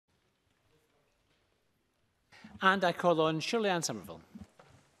And I call on Shirley-Anne Somerville.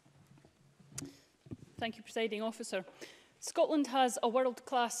 Thank you, Presiding Officer. Scotland has a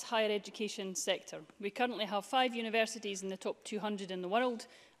world-class higher education sector. We currently have 5 universities in the top 200 in the world,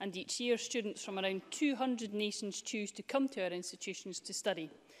 and each year students from around 200 nations choose to come to our institutions to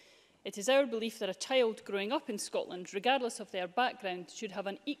study. It is our belief that a child growing up in Scotland, regardless of their background, should have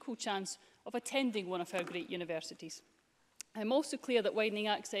an equal chance of attending one of our great universities. I'm also clear that widening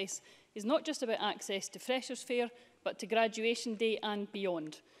access is not just about access to Freshers' Fair, but to graduation day and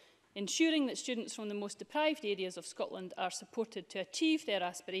beyond. Ensuring that students from the most deprived areas of Scotland are supported to achieve their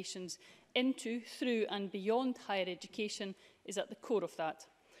aspirations into, through and beyond higher education is at the core of that.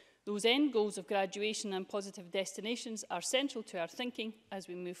 Those end goals of graduation and positive destinations are central to our thinking as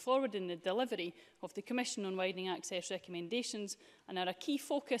we move forward in the delivery of the Commission on Widening Access recommendations and are a key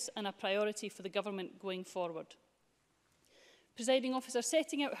focus and a priority for the Government going forward. Presiding Officer,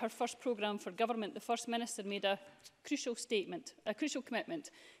 setting out her first programme for Government, the First Minister made a crucial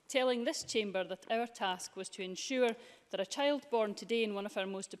commitment, telling this Chamber that our task was to ensure that a child born today in one of our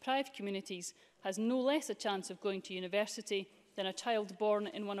most deprived communities has no less a chance of going to university than a child born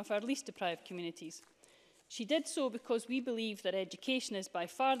in one of our least deprived communities. She did so because we believe that education is by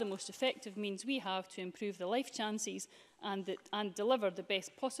far the most effective means we have to improve the life chances and deliver the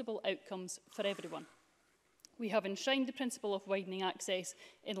best possible outcomes for everyone. We have enshrined the principle of widening access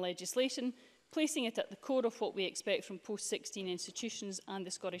in legislation, placing it at the core of what we expect from post-16 institutions and the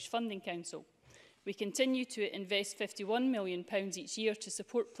Scottish Funding Council. We continue to invest £51 million each year to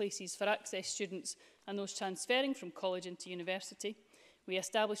support places for access students and those transferring from college into university. We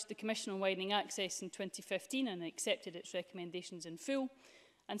established the Commission on Widening Access in 2015 and accepted its recommendations in full.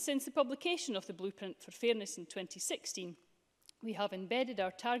 And since the publication of the Blueprint for Fairness in 2016, we have embedded our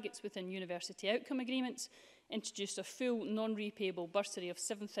targets within university outcome agreements, introduced a full non-repayable bursary of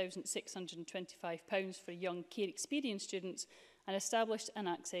 £7,625 for young care experience students and established an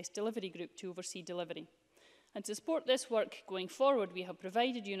access delivery group to oversee delivery. And to support this work going forward, we have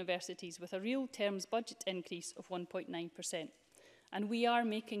provided universities with a real terms budget increase of 1.9%. And we are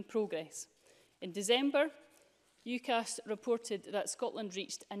making progress. In December, UCAS reported that Scotland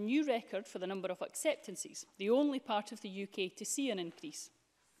reached a new record for the number of acceptances, the only part of the UK to see an increase.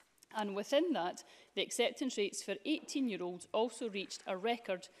 And within that, the acceptance rates for 18-year-olds also reached a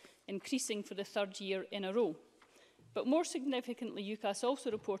record, increasing for the 3rd year in a row. But more significantly, UCAS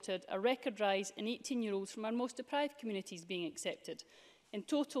also reported a record rise in 18-year-olds from our most deprived communities being accepted. In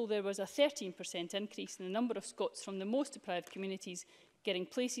total, there was a 13% increase in the number of Scots from the most deprived communities getting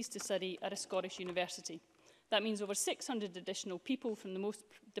places to study at a Scottish university. That means over 600 additional people from the most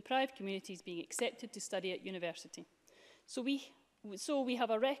deprived communities being accepted to study at university. So we have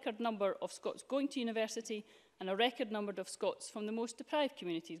a record number of Scots going to university and a record number of Scots from the most deprived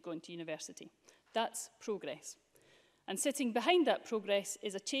communities going to university. That's progress. And sitting behind that progress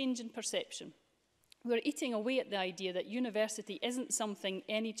is a change in perception. We're eating away at the idea that university isn't something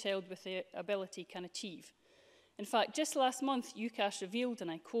any child with the ability can achieve. In fact, just last month, UCAS revealed, and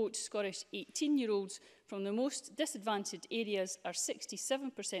I quote, Scottish 18-year-olds from the most disadvantaged areas are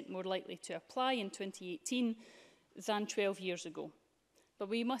 67% more likely to apply in 2018 than 12 years ago. But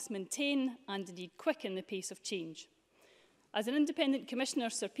we must maintain and indeed quicken the pace of change. As an independent commissioner,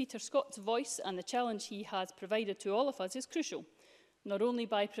 Sir Peter Scott's voice and the challenge he has provided to all of us is crucial, not only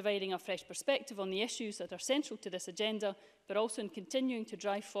by providing a fresh perspective on the issues that are central to this agenda, but also in continuing to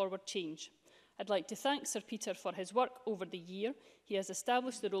drive forward change. I'd like to thank Sir Peter for his work over the year. He has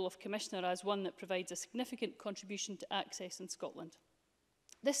established the role of Commissioner as one that provides a significant contribution to access in Scotland.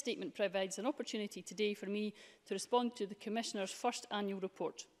 This statement provides an opportunity today for me to respond to the Commissioner's first annual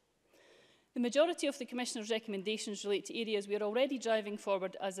report. The majority of the Commissioner's recommendations relate to areas we are already driving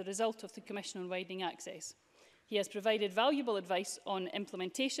forward as a result of the Commission on Widening Access. He has provided valuable advice on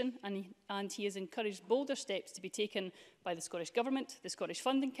implementation and he has encouraged bolder steps to be taken by the Scottish Government, the Scottish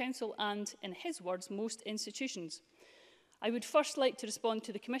Funding Council and, in his words, most institutions. I would first like to respond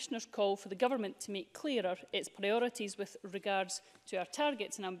to the Commissioner's call for the Government to make clearer its priorities with regards to our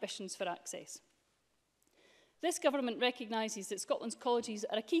targets and ambitions for access. This Government recognises that Scotland's colleges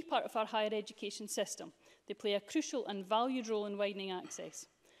are a key part of our higher education system. They play a crucial and valued role in widening access.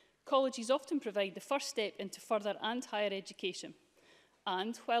 Colleges often provide the first step into further and higher education.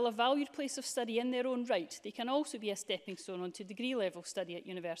 And, while a valued place of study in their own right, they can also be a stepping stone onto degree-level study at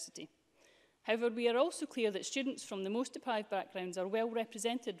university. However, we are also clear that students from the most deprived backgrounds are well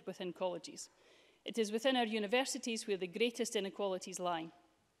represented within colleges. It is within our universities where the greatest inequalities lie.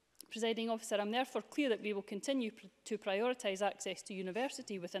 Presiding Officer, I am therefore clear that we will continue to prioritise access to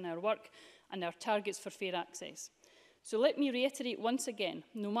university within our work and our targets for fair access. So let me reiterate once again,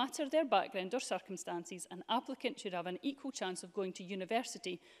 no matter their background or circumstances, an applicant should have an equal chance of going to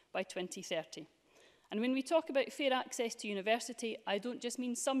university by 2030. And when we talk about fair access to university, I don't just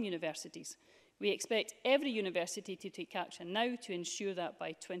mean some universities. We expect every university to take action now to ensure that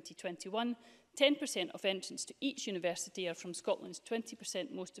by 2021, 10% of entrants to each university are from Scotland's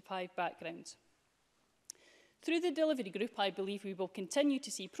 20% most deprived backgrounds. Through the delivery group, I believe we will continue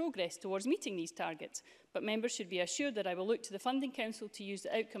to see progress towards meeting these targets, but members should be assured that I will look to the Funding Council to use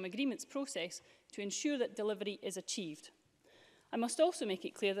the outcome agreements process to ensure that delivery is achieved. I must also make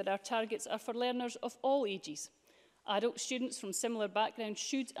it clear that our targets are for learners of all ages. Adult students from similar backgrounds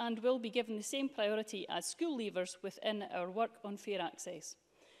should and will be given the same priority as school leavers within our work on fair access.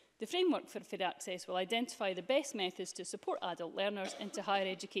 The framework for fair access will identify the best methods to support adult learners into higher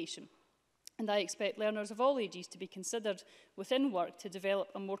education. And I expect learners of all ages to be considered within work to develop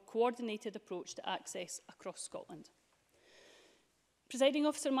a more coordinated approach to access across Scotland. Presiding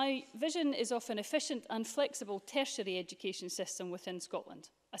Officer, my vision is of an efficient and flexible tertiary education system within Scotland,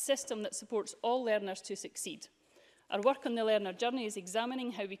 a system that supports all learners to succeed. Our work on the learner journey is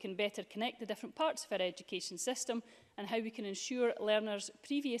examining how we can better connect the different parts of our education system and how we can ensure learners'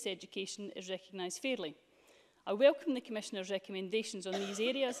 previous education is recognised fairly. I welcome the Commissioner's recommendations on these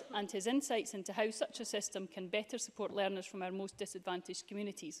areas and his insights into how such a system can better support learners from our most disadvantaged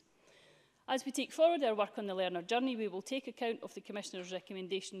communities. As we take forward our work on the learner journey, we will take account of the Commissioner's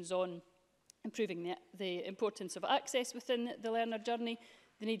recommendations on improving the importance of access within the learner journey,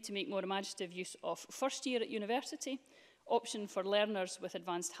 the need to make more imaginative use of first year at university, option for learners with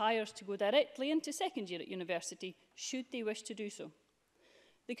advanced hires to go directly into second year at university, should they wish to do so.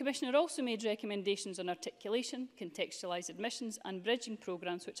 The Commissioner also made recommendations on articulation, contextualised admissions and bridging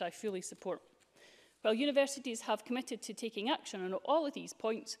programmes, which I fully support. While universities have committed to taking action on all of these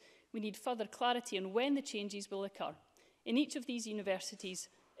points, we need further clarity on when the changes will occur. In each of these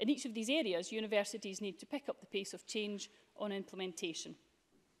areas, universities need to pick up the pace of change on implementation.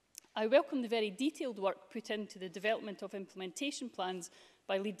 I welcome the very detailed work put into the development of implementation plans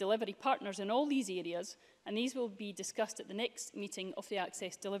by lead delivery partners in all these areas, and these will be discussed at the next meeting of the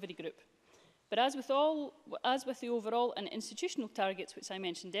Access Delivery Group. But as with the overall and institutional targets which I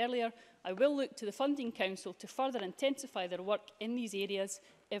mentioned earlier, I will look to the Funding Council to further intensify their work in these areas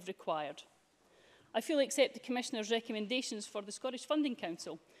if required. I fully accept the Commissioner's recommendations for the Scottish Funding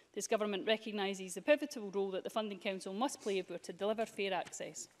Council. This government recognises the pivotal role that the Funding Council must play if we are to deliver fair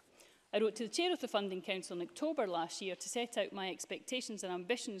access. I wrote to the Chair of the Funding Council in October last year to set out my expectations and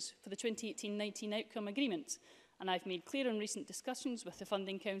ambitions for the 2018-19 outcome agreement, and I've made clear in recent discussions with the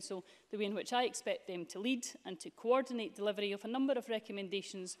Funding Council the way in which I expect them to lead and to coordinate delivery of a number of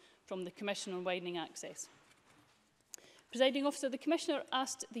recommendations from the Commission on Widening Access. Presiding Officer, the Commissioner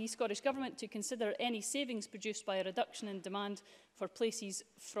asked the Scottish Government to consider any savings produced by a reduction in demand for places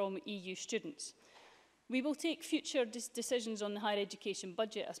from EU students. We will take future decisions on the higher education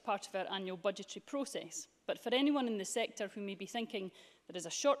budget as part of our annual budgetary process. But for anyone in the sector who may be thinking there is a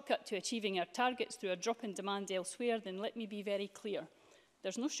shortcut to achieving our targets through a drop in demand elsewhere, then let me be very clear.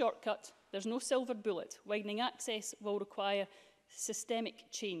 There's no shortcut, there's no silver bullet. Widening access will require systemic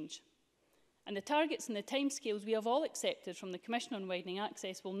change. And the targets and the timescales we have all accepted from the Commission on Widening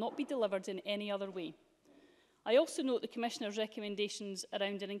Access will not be delivered in any other way. I also note the Commissioner's recommendations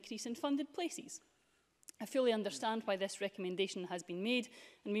around an increase in funded places. I fully understand why this recommendation has been made,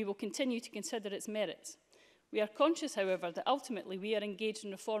 and we will continue to consider its merits. We are conscious, however, that ultimately we are engaged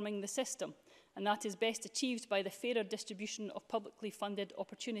in reforming the system, and that is best achieved by the fairer distribution of publicly funded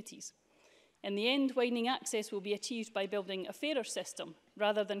opportunities. In the end, widening access will be achieved by building a fairer system,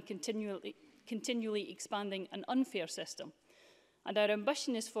 rather than continually expanding an unfair system. And our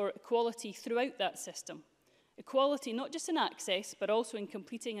ambition is for equality throughout that system. Equality not just in access, but also in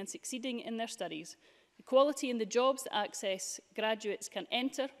completing and succeeding in their studies. Equality in the jobs that Access graduates can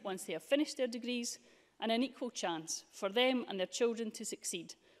enter once they have finished their degrees, and an equal chance for them and their children to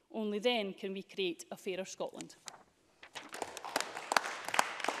succeed. Only then can we create a fairer Scotland.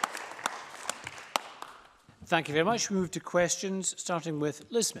 Thank you very much. We move to questions, starting with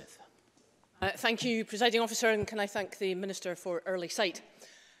Liz Smith. Thank you, Presiding Officer, and can I thank the Minister for early sight.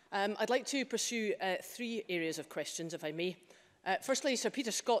 I'd like to pursue three areas of questions, if I may. Firstly, Sir Peter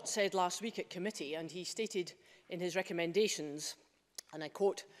Scott said last week at committee, and he stated in his recommendations, and I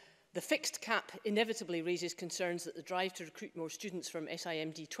quote, "The fixed cap inevitably raises concerns that the drive to recruit more students from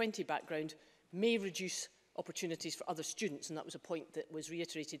SIMD 20 background may reduce opportunities for other students," and that was a point that was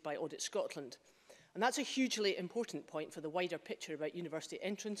reiterated by Audit Scotland. And that's a hugely important point for the wider picture about university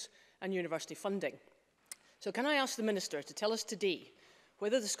entrance and university funding. So can I ask the Minister to tell us today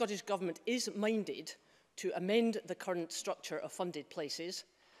whether the Scottish Government is minded to amend the current structure of funded places?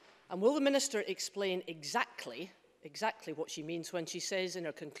 And will the Minister explain exactly what she means when she says in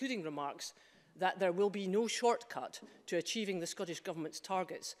her concluding remarks that there will be no shortcut to achieving the Scottish Government's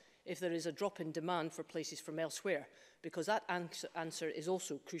targets if there is a drop in demand for places from elsewhere? Because that answer is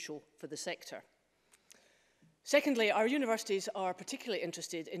also crucial for the sector. Secondly, our universities are particularly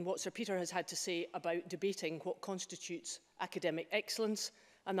interested in what Sir Peter has had to say about debating what constitutes academic excellence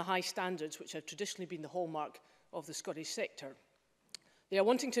and the high standards which have traditionally been the hallmark of the Scottish sector. They are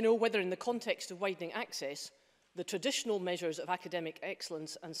wanting to know whether, in the context of widening access, the traditional measures of academic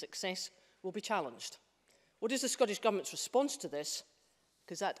excellence and success will be challenged. What is the Scottish Government's response to this?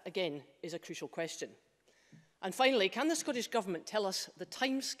 Because that, again, is a crucial question. And finally, can the Scottish Government tell us the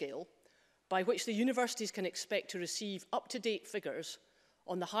timescale by which the universities can expect to receive up-to-date figures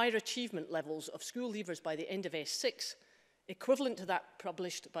on the higher achievement levels of school leavers by the end of S6, equivalent to that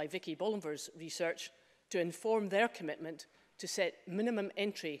published by Vicky Bolivar's research, to inform their commitment to set minimum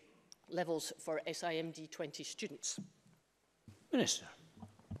entry levels for SIMD 20 students? Minister.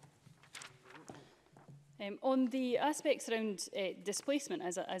 On the aspects around displacement,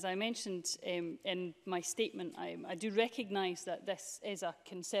 as I mentioned in my statement, I do recognise that this is a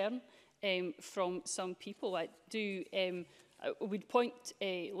concern from some people. I would point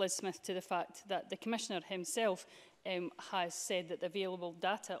Liz Smith to the fact that the Commissioner himself has said that the available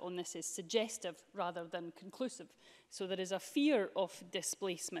data on this is suggestive rather than conclusive. So there is a fear of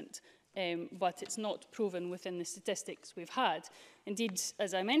displacement, but it's not proven within the statistics we've had. Indeed,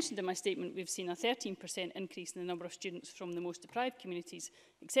 as I mentioned in my statement, we've seen a 13% increase in the number of students from the most deprived communities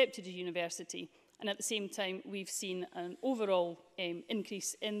accepted to university. And at the same time, we've seen an overall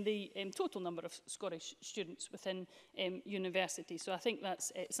increase in the total number of Scottish students within university. So I think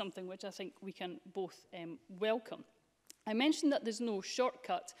that's something which I think we can both welcome. I mentioned that there's no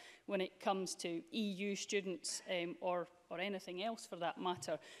shortcut when it comes to EU students or anything else for that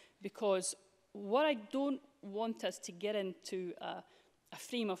matter, because what I don't want us to get into a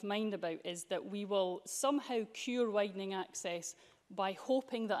frame of mind about is that we will somehow cure widening access by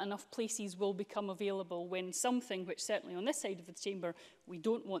hoping that enough places will become available when something which certainly on this side of the chamber we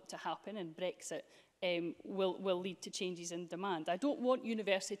don't want to happen, and Brexit will lead to changes in demand. I don't want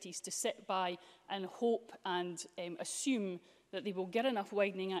universities to sit by and hope and assume that they will get enough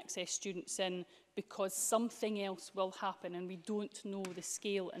widening access students in because something else will happen and we don't know the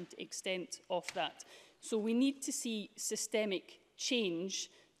scale and extent of that. So we need to see systemic change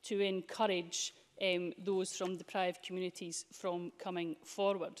to encourage those from deprived communities from coming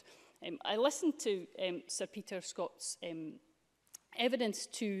forward. I listened to Sir Peter Scott's evidence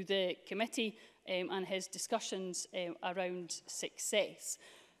to the committee and his discussions around success.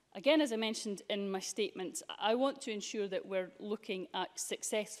 Again, as I mentioned in my statement, I want to ensure that we're looking at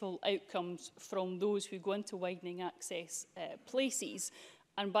successful outcomes from those who go into widening access places.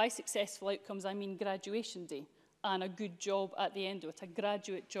 And by successful outcomes, I mean graduation day and a good job at the end of it, a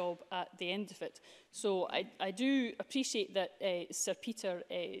graduate job at the end of it. So I do appreciate that Sir Peter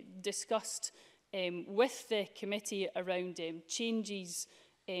discussed with the committee around changes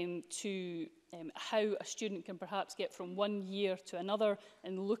to how a student can perhaps get from one year to another,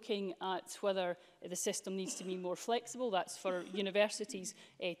 and looking at whether the system needs to be more flexible. That's for universities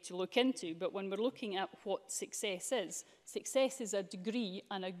to look into. But when we're looking at what success is a degree,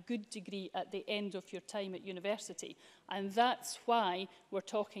 and a good degree at the end of your time at university. And that's why we're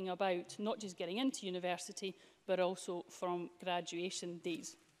talking about not just getting into university, but also from graduation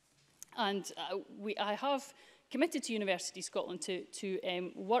days. And I have committed to University Scotland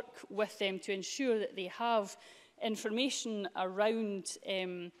to work with them to ensure that they have information around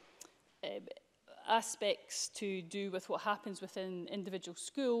aspects to do with what happens within individual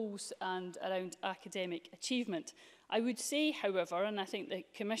schools and around academic achievement. I would say, however, and I think the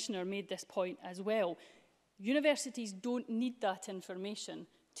Commissioner made this point as well, universities don't need that information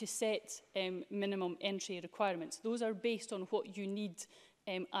to set minimum entry requirements. Those are based on what you need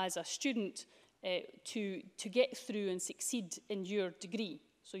as a student to get through and succeed in your degree.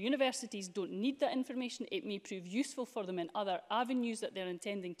 So universities don't need that information. It may prove useful for them in other avenues that they're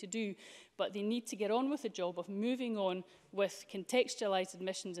intending to do, but they need to get on with the job of moving on with contextualised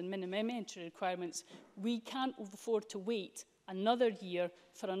admissions and minimum entry requirements. We can't afford to wait another year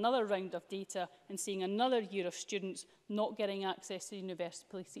for another round of data and seeing another year of students not getting access to university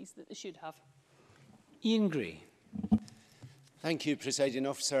places that they should have. Ian Gray. Thank you, Presiding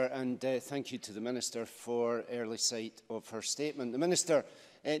Officer, and thank you to the Minister for early sight of her statement. The Minister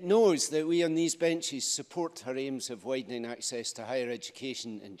knows that we on these benches support her aims of widening access to higher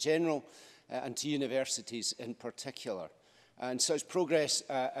education in general and to universities in particular. And such progress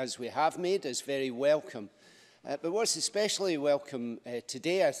as we have made is very welcome. But what's especially welcome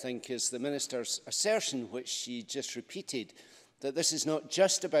today, I think, is the Minister's assertion, which she just repeated, that this is not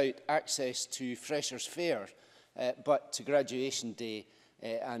just about access to Freshers' Fair, but to graduation day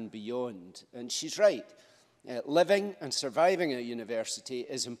and beyond. And she's right. Living and surviving at university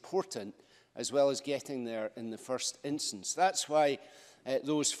is important, as well as getting there in the first instance. That's why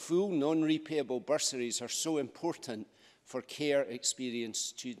those full non-repayable bursaries are so important for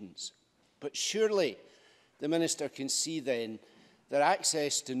care-experienced students. But surely the Minister can see then that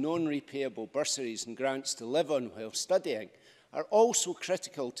access to non-repayable bursaries and grants to live on while studying are also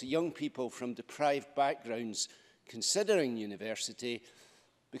critical to young people from deprived backgrounds considering university,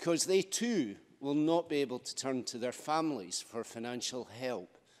 because they too will not be able to turn to their families for financial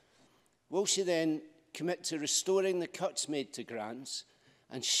help. Will she then commit to restoring the cuts made to grants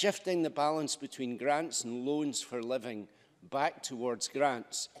and shifting the balance between grants and loans for living back towards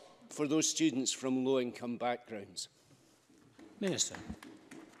grants for those students from low-income backgrounds? Minister.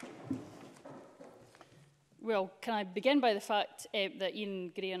 Well, can I begin by the fact that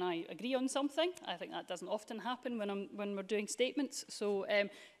Ian Gray and I agree on something? I think that doesn't often happen when we're doing statements. So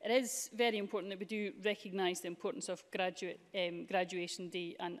it is very important that we do recognise the importance of graduation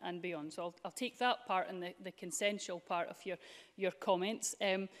day and beyond. So I'll take that part and the consensual part of your comments.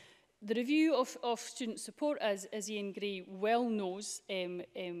 The review of student support, as Ian Gray well knows,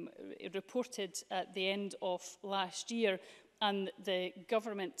 reported at the end of last year, and the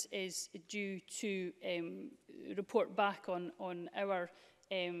government is due to report back on our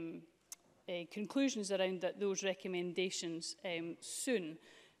conclusions around those recommendations soon.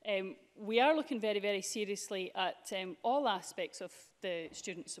 We are looking very, very seriously at all aspects of the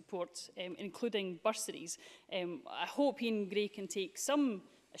student support, including bursaries. I hope Ian Gray can take some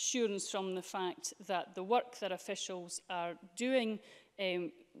assurance from the fact that the work that officials are doing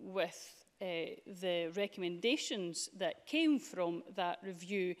with the recommendations that came from that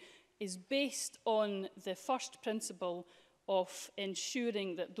review is based on the first principle of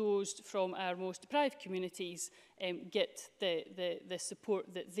ensuring that those from our most deprived communities get the support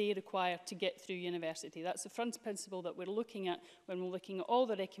that they require to get through university. That's the first principle that we're looking at when we're looking at all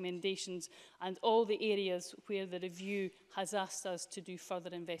the recommendations and all the areas where the review has asked us to do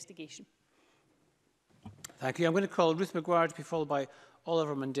further investigation. Thank you. I'm going to call Ruth Maguire to be followed by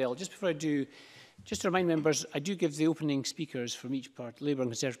Oliver Mundell. Just before I do, just to remind members, I do give the opening speakers from each part, Labour and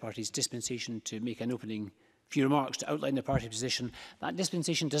Conservative parties, dispensation to make an opening few remarks to outline their party position. That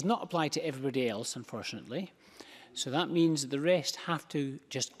dispensation does not apply to everybody else, unfortunately. So that means that the rest have to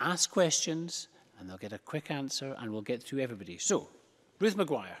just ask questions and they'll get a quick answer and we'll get through everybody. So, Ruth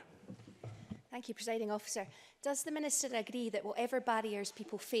Maguire. Thank you, Presiding Officer. Does the Minister agree that whatever barriers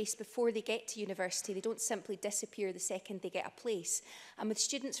people face before they get to university, they don't simply disappear the second they get a place? And with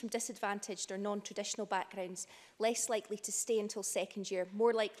students from disadvantaged or non-traditional backgrounds less likely to stay until second year,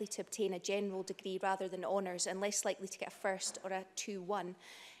 more likely to obtain a general degree rather than honours, and less likely to get a first or a 2-1,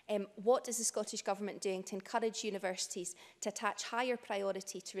 what is the Scottish Government doing to encourage universities to attach higher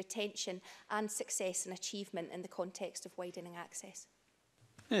priority to retention and success and achievement in the context of widening access?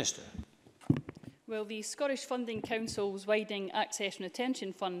 Minister. Well, the Scottish Funding Council's Widening Access and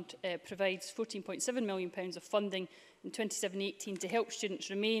Retention Fund provides £14.7 million of funding in 27-18 to help students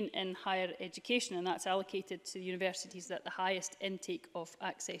remain in higher education, and that's allocated to the universities at the highest intake of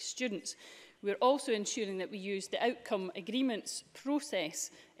access students. We're also ensuring that we use the outcome agreements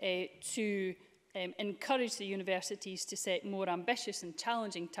process to encourage the universities to set more ambitious and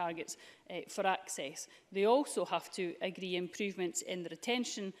challenging targets for access. They also have to agree improvements in the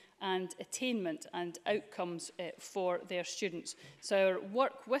retention and attainment and outcomes for their students. So our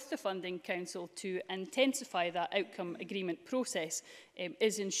work with the Funding Council to intensify that outcome agreement process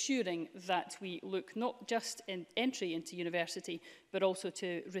is ensuring that we look not just in entry into university, but also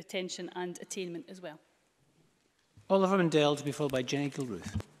to retention and attainment as well. Oliver Mundell to be followed by Jenny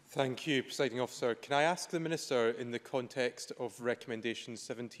Gilruth. Thank you, Presiding Officer. Can I ask the Minister, in the context of recommendations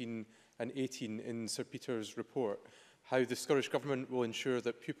 17 and 18 in Sir Peter's report, how the Scottish Government will ensure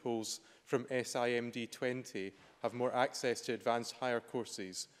that pupils from SIMD 20 have more access to advanced higher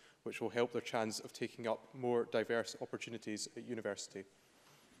courses, which will help their chance of taking up more diverse opportunities at university?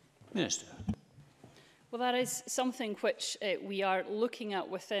 Minister. Well, that is something which we are looking at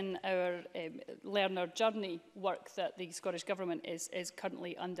within our learner journey work that the Scottish Government is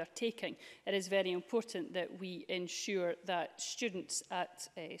currently undertaking. It is very important that we ensure that students at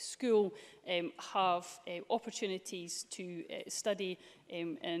school have opportunities to study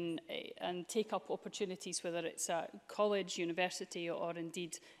and take up opportunities, whether it's at college, university, or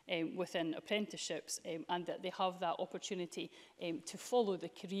indeed within apprenticeships, and that they have that opportunity to follow the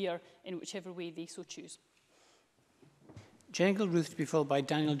career in whichever way they so choose. Jennifer Ruth to be followed by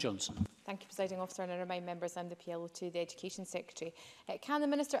Daniel Johnson. Thank you, Presiding Officer, and I remind members I'm the PLO to the Education Secretary. Can the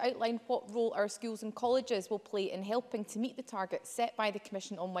Minister outline what role our schools and colleges will play in helping to meet the targets set by the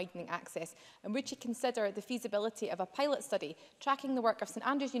Commission on Widening Access? And would you consider the feasibility of a pilot study tracking the work of St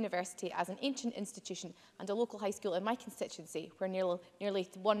Andrews University as an ancient institution and a local high school in my constituency where nearly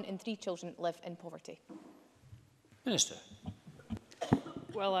 1 in 3 children live in poverty? Minister.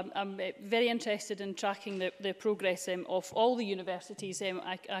 Well, I'm very interested in tracking the progress of all the universities.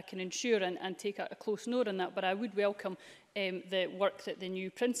 I can ensure and take a close note on that, but I would welcome the work that the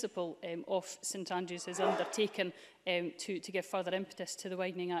new principal of St Andrews has undertaken to give further impetus to the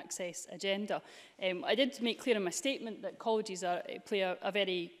widening access agenda. I did make clear in my statement that colleges play a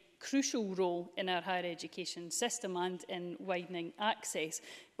very crucial role in our higher education system and in widening access.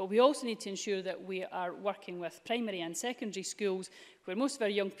 But we also need to ensure that we are working with primary and secondary schools where most of our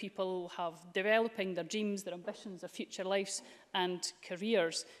young people have developing their dreams, their ambitions, their future lives and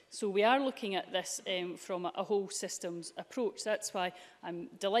careers. So we are looking at this from a whole systems approach. That's why I'm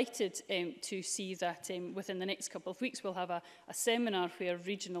delighted to see that within the next couple of weeks we'll have a seminar where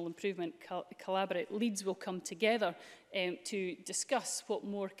regional improvement collaborate leads will come together to discuss what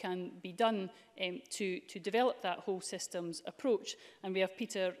more can be done to develop that whole systems approach. And we have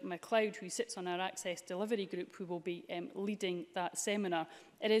Peter MacLeod, who sits on our Access Delivery Group, who will be leading that seminar.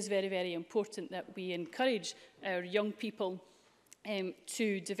 It is very, very important that we encourage our young people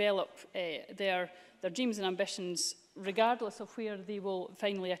to develop their dreams and ambitions regardless of where they will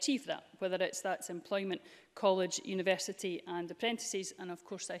finally achieve that, whether that's employment, college, university and apprentices. And of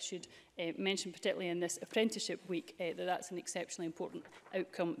course I should mention particularly in this apprenticeship week that's an exceptionally important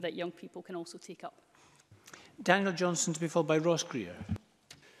outcome that young people can also take up. Daniel Johnson to be followed by Ross Greer.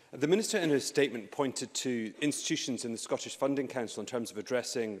 The Minister in his statement pointed to institutions in the Scottish Funding Council in terms of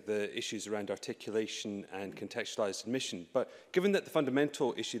addressing the issues around articulation and contextualised admission. But given that the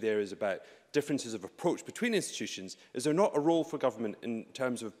fundamental issue there is about differences of approach between institutions, is there not a role for government in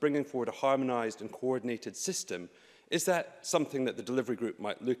terms of bringing forward a harmonised and coordinated system? Is that something that the delivery group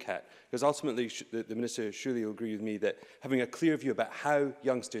might look at? Because ultimately, the Minister surely will agree with me that having a clear view about how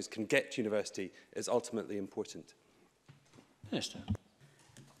youngsters can get to university is ultimately important. Minister.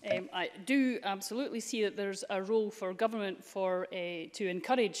 I do absolutely see that there's a role for government to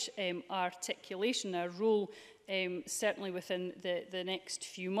encourage articulation. Our role certainly within the next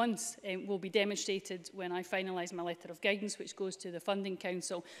few months will be demonstrated when I finalise my letter of guidance, which goes to the Funding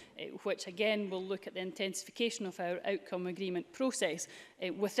Council, which again will look at the intensification of our outcome agreement process.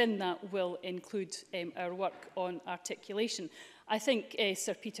 Within that will include our work on articulation. I think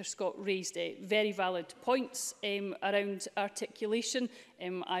Sir Peter Scott raised very valid points around articulation.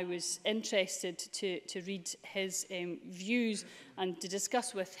 I was interested to read his views and to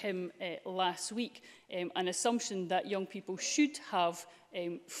discuss with him last week an assumption that young people should have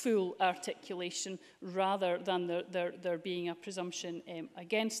full articulation rather than there being a presumption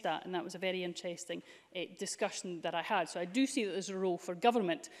against that. And that was a very interesting discussion that I had. So I do see that there's a role for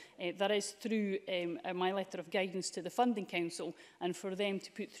government. That is through my letter of guidance to the Funding Council and for them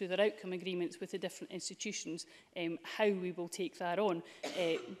to put through their outcome agreements with the different institutions how we will take that on.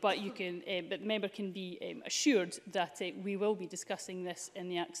 But the member can be assured that we will be discussing this in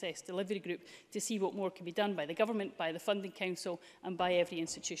the Access Delivery Group to see what more can be done by the government, by the Funding Council and by every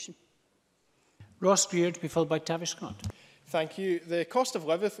institution. Ross Greer to be followed by Tavish Scott. Thank you. The cost of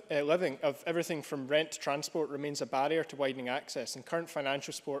living of everything from rent to transport remains a barrier to widening access, and current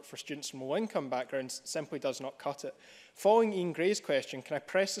financial support for students from low-income backgrounds simply does not cut it. Following Ian Gray's question, can I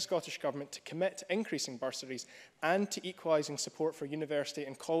press the Scottish Government to commit to increasing bursaries and to equalising support for university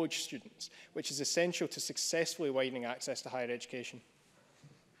and college students, which is essential to successfully widening access to higher education?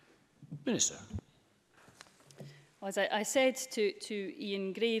 Minister. As I said to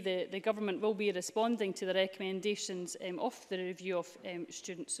Ian Gray, the government will be responding to the recommendations of the review of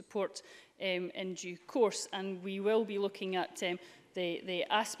student support in due course, and we will be looking at the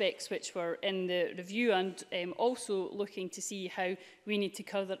aspects which were in the review and also looking to see how we need to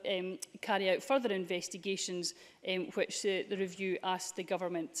carry out further investigations which the review asked the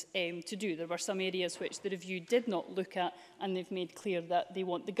government to do. There were some areas which the review did not look at, and they've made clear that they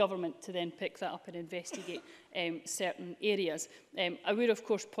want the government to then pick that up and investigate certain areas. I would of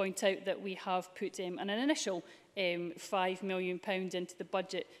course point out that we have put an initial £5 million into the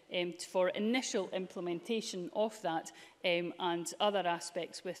budget for initial implementation of that, and other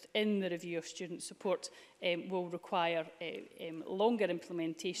aspects within the review of student support will require longer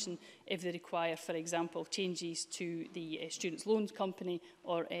implementation if they require, for example, changes to the Students' Loans Company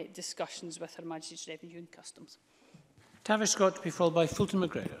or discussions with Her Majesty's Revenue and Customs. Tavish Scott to be followed by Fulton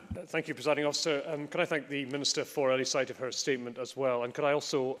McGregor. Thank you, Presiding Officer. Can I thank the Minister for early sight of her statement as well? And could I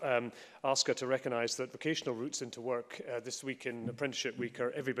also ask her to recognise that vocational routes into work this week in Apprenticeship Week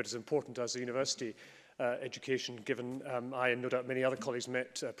are every bit as important as the university education, given I and no doubt many other colleagues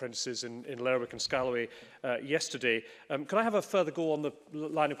met apprentices in Lerwick and Scalloway yesterday. Can I have a further go on the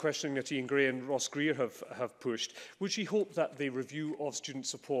line of questioning that Ian Gray and Ross Greer have pushed? Would she hope that the review of student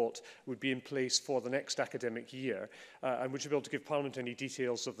support would be in place for the next academic year? And would you be able to give Parliament any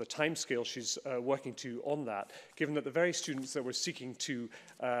details of the timescale she's working to on that, given that the very students that we're seeking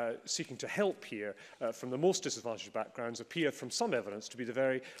to help here from the most disadvantaged backgrounds appear from some evidence to be the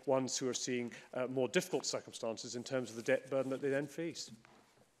very ones who are seeing more difficult circumstances in terms of the debt burden that they then face?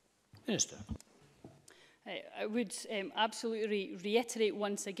 Minister. I would absolutely reiterate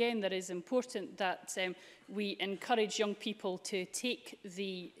once again that it is important that we encourage young people to take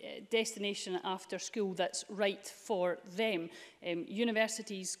the destination after school that's right for them.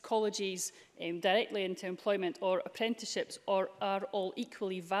 Universities, colleges, directly into employment or apprenticeships are all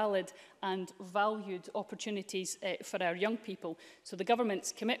equally valid and valued opportunities for our young people. So the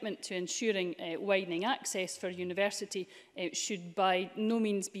government's commitment to ensuring widening access for university should by no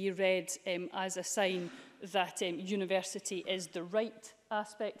means be read as a sign that university is the right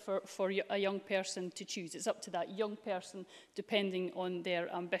aspect for a young person to choose. It's up to that young person, depending on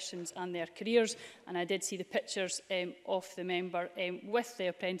their ambitions and their careers. And I did see the pictures of the member with the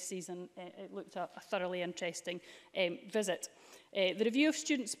apprentices, and it looked a thoroughly interesting visit. The review of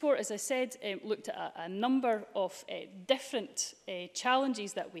student support, as I said, looked at a number of different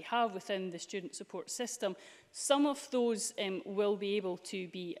challenges that we have within the student support system. Some of those will be able to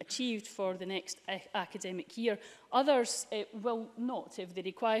be achieved for the next academic year. Others will not. If they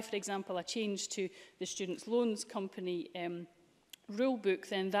require, for example, a change to the Students' Loans Company rule book,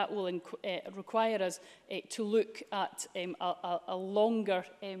 then that will require us to look at a longer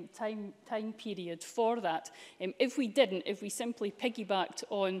time period for that. If we didn't, if we simply piggybacked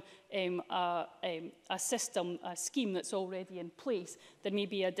on a system, a scheme that's already in place, there may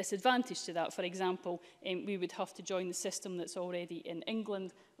be a disadvantage to that. For example, we would have to join the system that's already in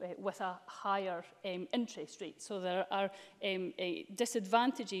England with a higher interest rate. So there are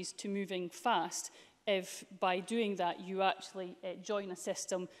disadvantages to moving fast if by doing that you actually join a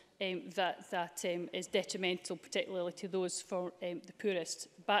system that is detrimental, particularly to those for the poorest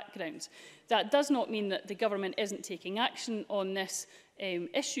backgrounds. That does not mean that the government isn't taking action on this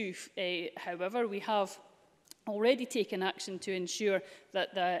issue. However, we have already taken action to ensure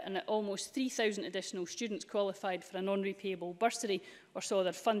that almost 3,000 additional students qualified for a non-repayable bursary or saw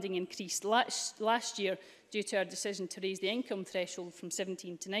their funding increased last year due to our decision to raise the income threshold from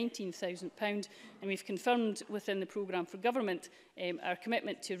 £17,000 to £19,000. And we've confirmed within the programme for government our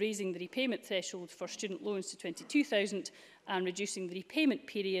commitment to raising the repayment threshold for student loans to £22,000 and reducing the repayment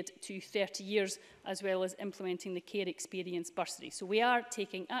period to 30 years, as well as implementing the care experience bursary. So we are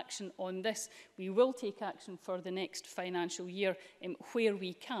taking action on this. We will take action for the next financial year where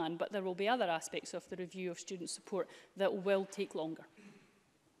we can, but there will be other aspects of the review of student support that will take longer.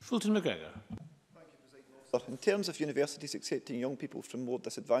 Fulton McGregor. In terms of universities accepting young people from more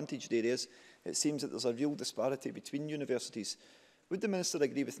disadvantaged areas, it seems that there's a real disparity between universities. Would the Minister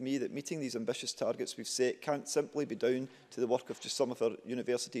agree with me that meeting these ambitious targets we've set can't simply be down to the work of just some of our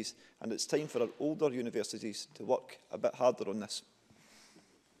universities, and it's time for our older universities to work a bit harder on this?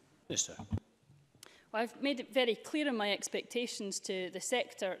 Minister. Well, I've made it very clear in my expectations to the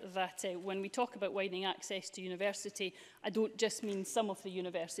sector that when we talk about widening access to university, I don't just mean some of the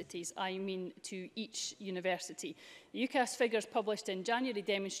universities, I mean to each university. The UCAS figures published in January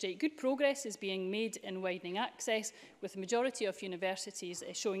demonstrate good progress is being made in widening access, with the majority of universities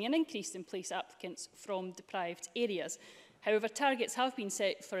showing an increase in place applicants from deprived areas. However, targets have been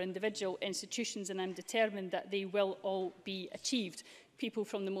set for individual institutions, and I'm determined that they will all be achieved. People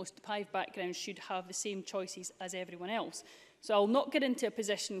from the most deprived backgrounds should have the same choices as everyone else. So I'll not get into a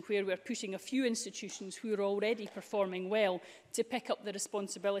position where we're pushing a few institutions who are already performing well to pick up the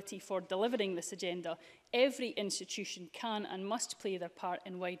responsibility for delivering this agenda. Every institution can and must play their part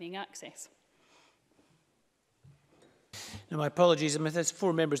in widening access. Now, my apologies. There's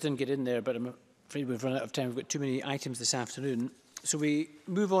 4 members didn't get in there, but I'm afraid we've run out of time. We've got too many items this afternoon. So we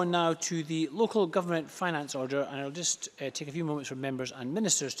move on now to the Local Government Finance Order, and I'll just take a few moments for members and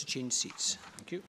ministers to change seats.